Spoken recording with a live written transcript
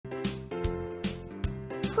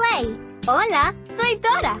Hey! Hola! Soy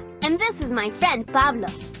Dora, and this is my friend Pablo.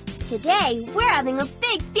 Today, we're having a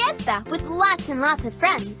big fiesta with lots and lots of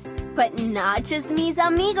friends. But not just mis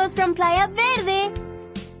amigos from Playa Verde.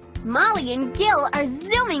 Molly and Gil are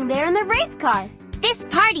zooming there in the race car. This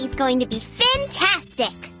party's going to be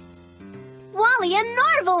fantastic! Wally and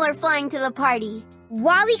Norval are flying to the party.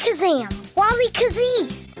 Wally Kazam, Wally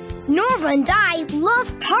Kazeez. Norva and I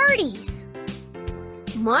love parties.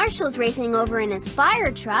 Marshall's racing over in his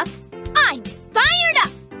fire truck. I'm fired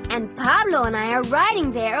up! And Pablo and I are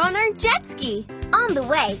riding there on our jet ski. On the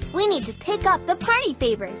way, we need to pick up the party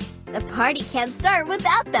favors. The party can't start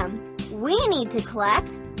without them. We need to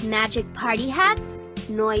collect magic party hats,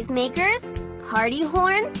 noisemakers, party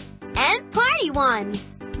horns, and party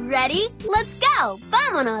wands. Ready? Let's go!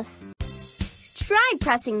 Vámonos! Try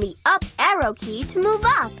pressing the up arrow key to move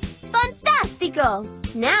up. Fantástico!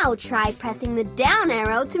 Now try pressing the down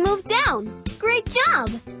arrow to move down. Great job!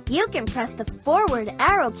 You can press the forward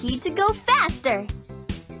arrow key to go faster.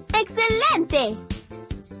 Excelente!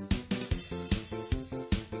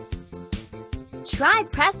 Try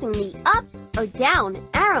pressing the up or down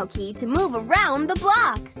arrow key to move around the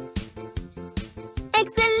block.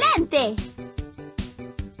 Excelente!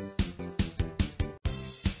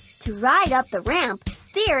 To ride up the ramp,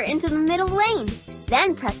 steer into the middle lane.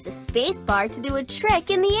 Then press the space bar to do a trick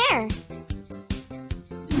in the air.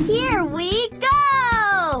 Here we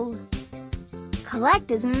go! Collect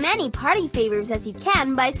as many party favors as you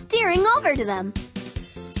can by steering over to them.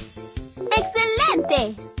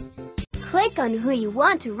 Excelente! Click on who you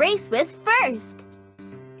want to race with first.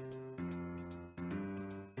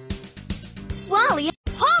 Wally,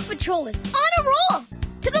 Paw Patrol is on a roll!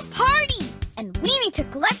 To the party! And we need to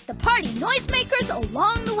collect the party noisemakers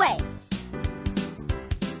along the way.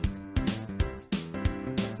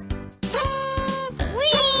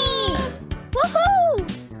 Whee! Woohoo!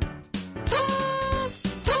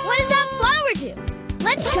 What does that flower do?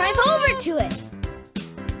 Let's drive over to it.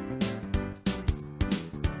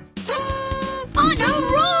 On a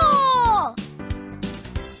roll!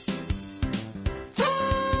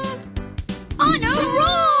 On a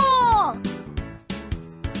roll!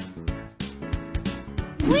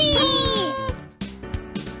 Whee!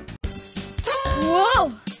 Whoa!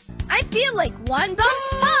 I feel like one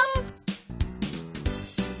bumped up.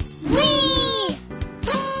 Whee!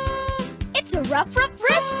 It's a rough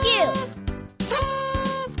rescue.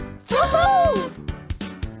 Woohoo!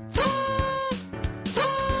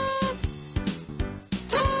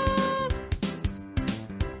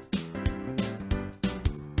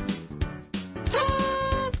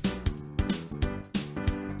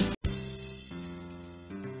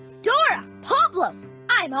 Dora, Pablo,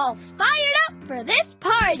 I'm all fired up for this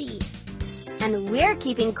party. and we're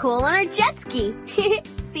keeping cool on our jet ski.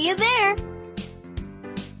 See you there.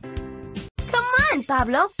 Come on,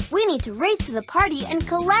 Pablo. We need to race to the party and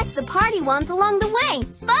collect the party wands along the way.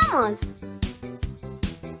 Vamos!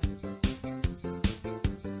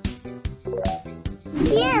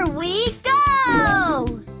 Here we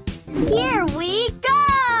go! Here we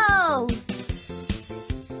go!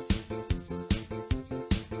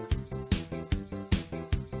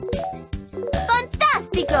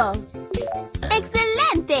 ¡Fantástico!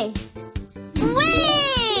 ¡Excelente!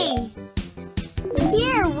 ¡Whee!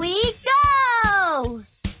 Here we go!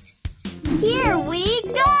 Here we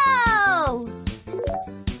go!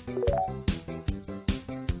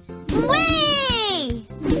 Whee!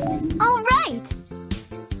 All right!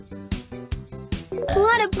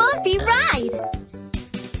 What a bumpy ride!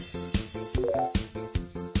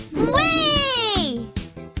 Whee!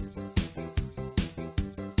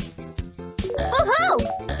 Woohoo!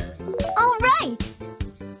 All right!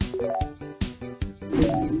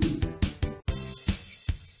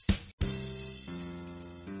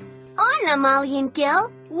 Hola, Molly and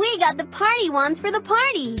Gil. We got the party wands for the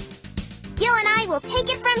party. Gil and I will take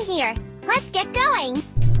it from here. Let's get going.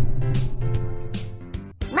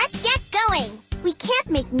 Let's get going. We can't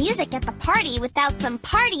make music at the party without some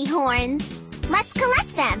party horns. Let's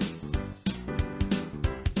collect them.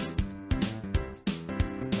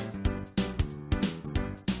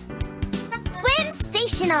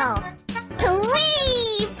 Swim-sational.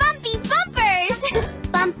 Whee! Bumpy bumpers!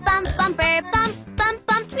 Bump, bump, bumper, bump, bump,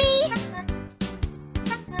 bumped me.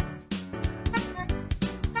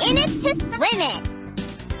 In it to swim it.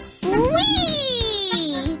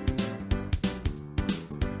 Whee!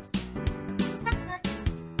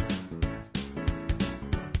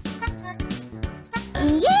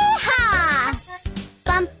 Yeehaw!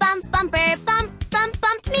 Bump, bump, bumper, bump, bump,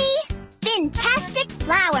 bumped me. Fantastic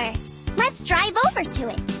flower. Let's drive over to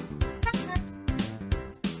it.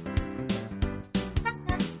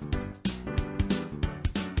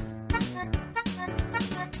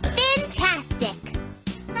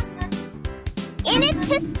 in it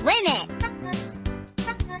to swim it.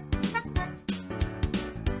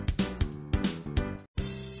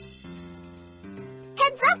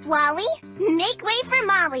 Heads up, Wally. Make way for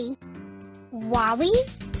Molly. Wally,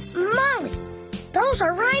 Molly. Those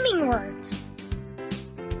are rhyming words.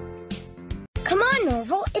 Come on,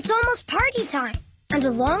 Norval. It's almost party time. And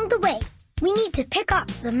along the way, we need to pick up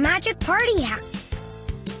the magic party hats.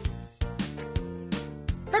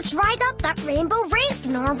 Let's ride up that rainbow ramp,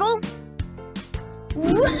 Norval.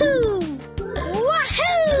 Woohoo!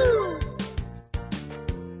 Woohoo!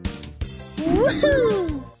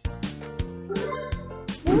 Woohoo!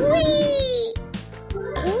 Whee!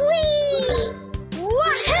 Whee!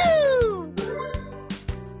 Woohoo!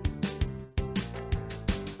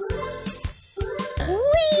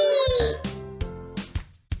 Whee!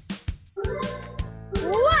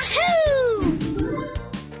 Woohoo!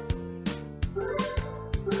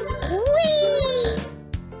 Whee!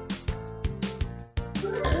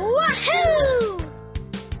 Woohoo!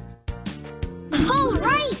 All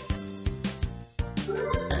right!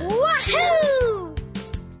 Woohoo!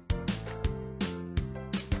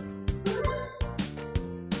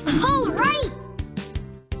 All right!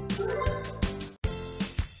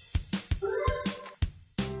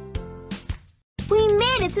 We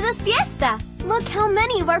made it to the fiesta! Look how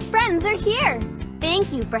many of our friends are here!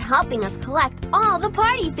 Thank you for helping us collect all the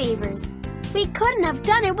party favors. We couldn't have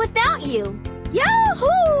done it without you.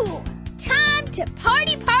 Yahoo! Time to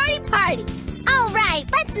party, party, party! All right,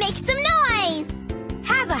 let's make some noise.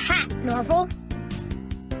 Have a hat, Norval.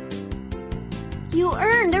 You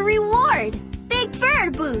earned a reward! Big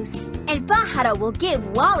Bird Boost! El Pájaro will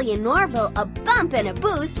give Wally and Norval a bump and a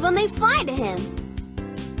boost when they fly to him.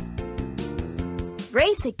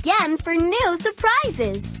 Race again for new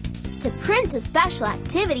surprises! To print a special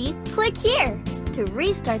activity, click here. To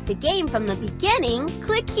restart the game from the beginning,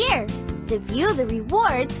 click here. To view the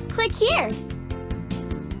rewards, click here.